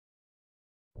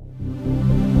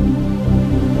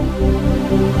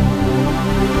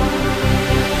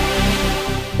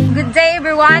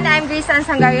everyone, I'm Grace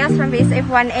Sangarios from Base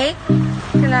F1A.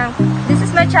 This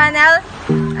is my channel,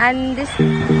 and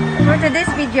for today's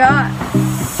video,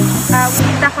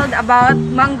 we tackled about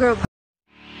mangrove.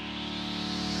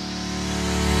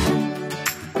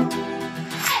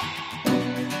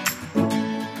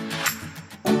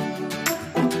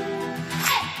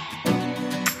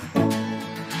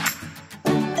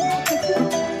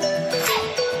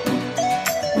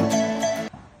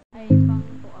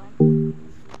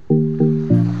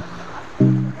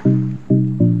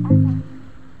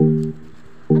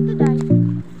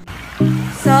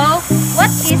 So, what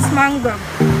is mangrove?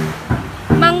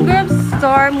 Mangroves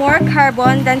store more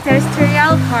carbon than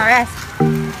terrestrial forests.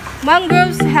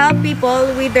 Mangroves help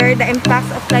people weather the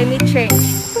impacts of climate change,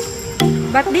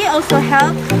 but they also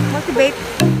help motivate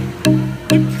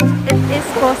its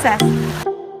causes.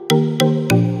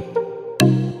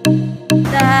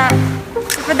 The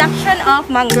reproduction of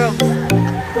mangroves.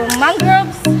 So,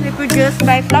 mangroves reproduce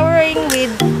by flowering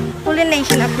with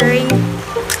pollination occurring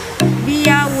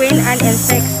via wind and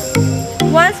insects.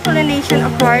 Once pollination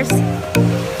occurs,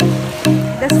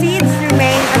 the seeds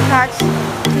remain attached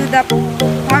to the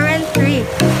parent tree.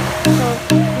 So,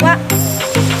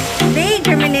 they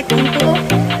germinate into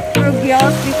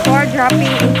tubercles before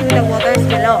dropping into the waters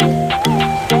below.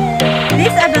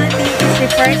 This ability is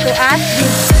referred to as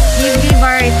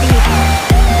viviparity.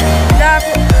 The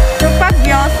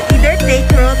tubercles either take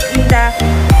root in the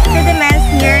sediments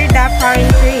near the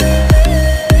parent tree,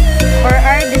 or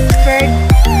are dispersed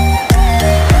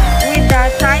with the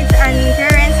tides and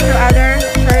currents to other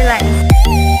shorelines.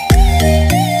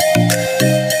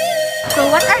 So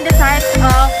what are the types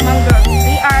of mangroves?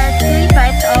 There are three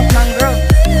types of mangroves.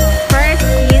 First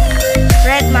is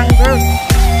red mangrove.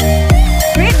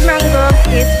 Red mangrove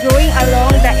is growing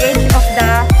along the edge of the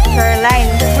shoreline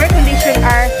where conditions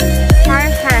are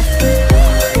harshest.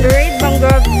 The red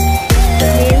mangrove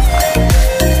means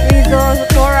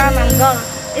Rhizophora mangrove.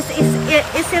 It is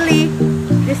easily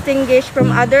distinguished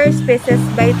from other species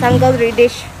by tangled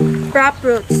reddish prop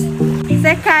roots.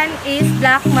 Second is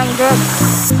black mangrove.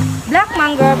 Black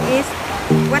mangrove is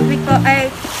what we call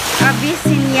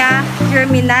Abyssinia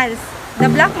germinans. The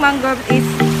black mangrove is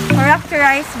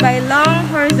characterized by long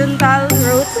horizontal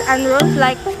roots and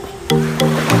roof-like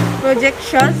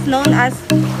projections known as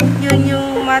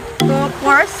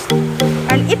pneumatophores,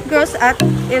 and it grows at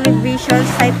elevations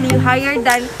slightly higher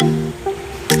than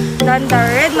the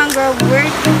red mangrove, where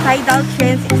tidal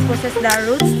change exposes the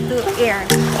roots to air.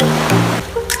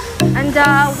 And the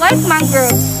white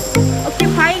mangrove,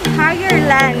 occupying higher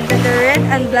land than the red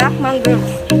and black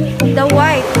mangroves. The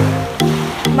white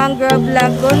mangrove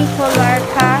lagoon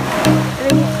Polarca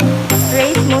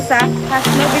racemosa has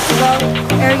no visible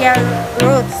area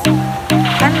roots,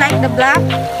 unlike the black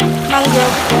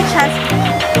mangrove, which has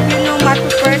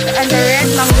pneumatophores, and the red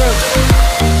mangrove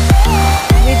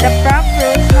with the prop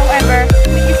roots, however,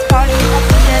 is found in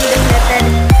oxygen-depleted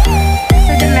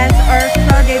sediments or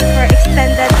flooded for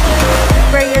extended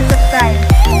periods of time.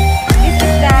 This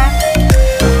is the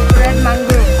red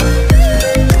mangrove.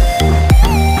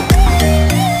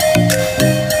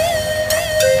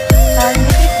 And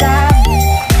this is the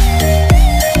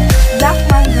black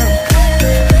mangrove.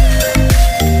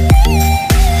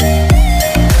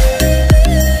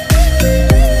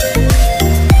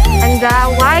 And the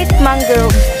white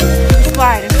mangrove.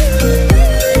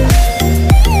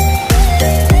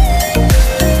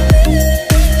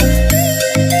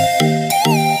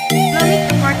 Economic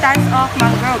importance of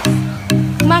mangroves.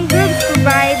 Mangroves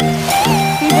provide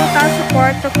pivotal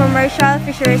support to commercial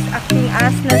fisheries, acting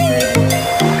as nursery,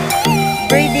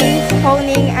 breeding,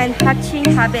 spawning, and hatching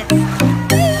habitats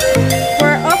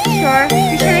for offshore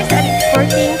fisheries and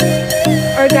exporting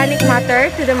organic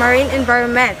matter to the marine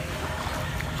environment,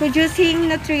 producing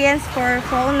nutrients for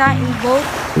fauna in both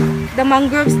the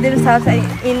mangroves themselves and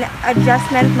in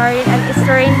adjacent marine and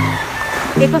estuarine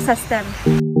ecosystem.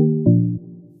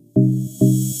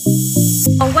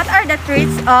 So what are the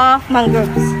traits of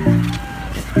mangroves?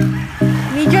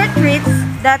 Major traits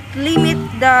that limit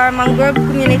the mangrove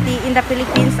community in the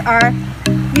Philippines are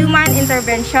human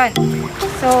intervention.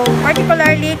 So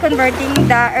particularly converting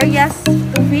the areas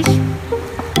to fish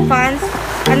ponds,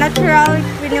 a natural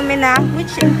phenomena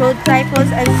which include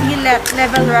typhoons and sea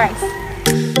level rise.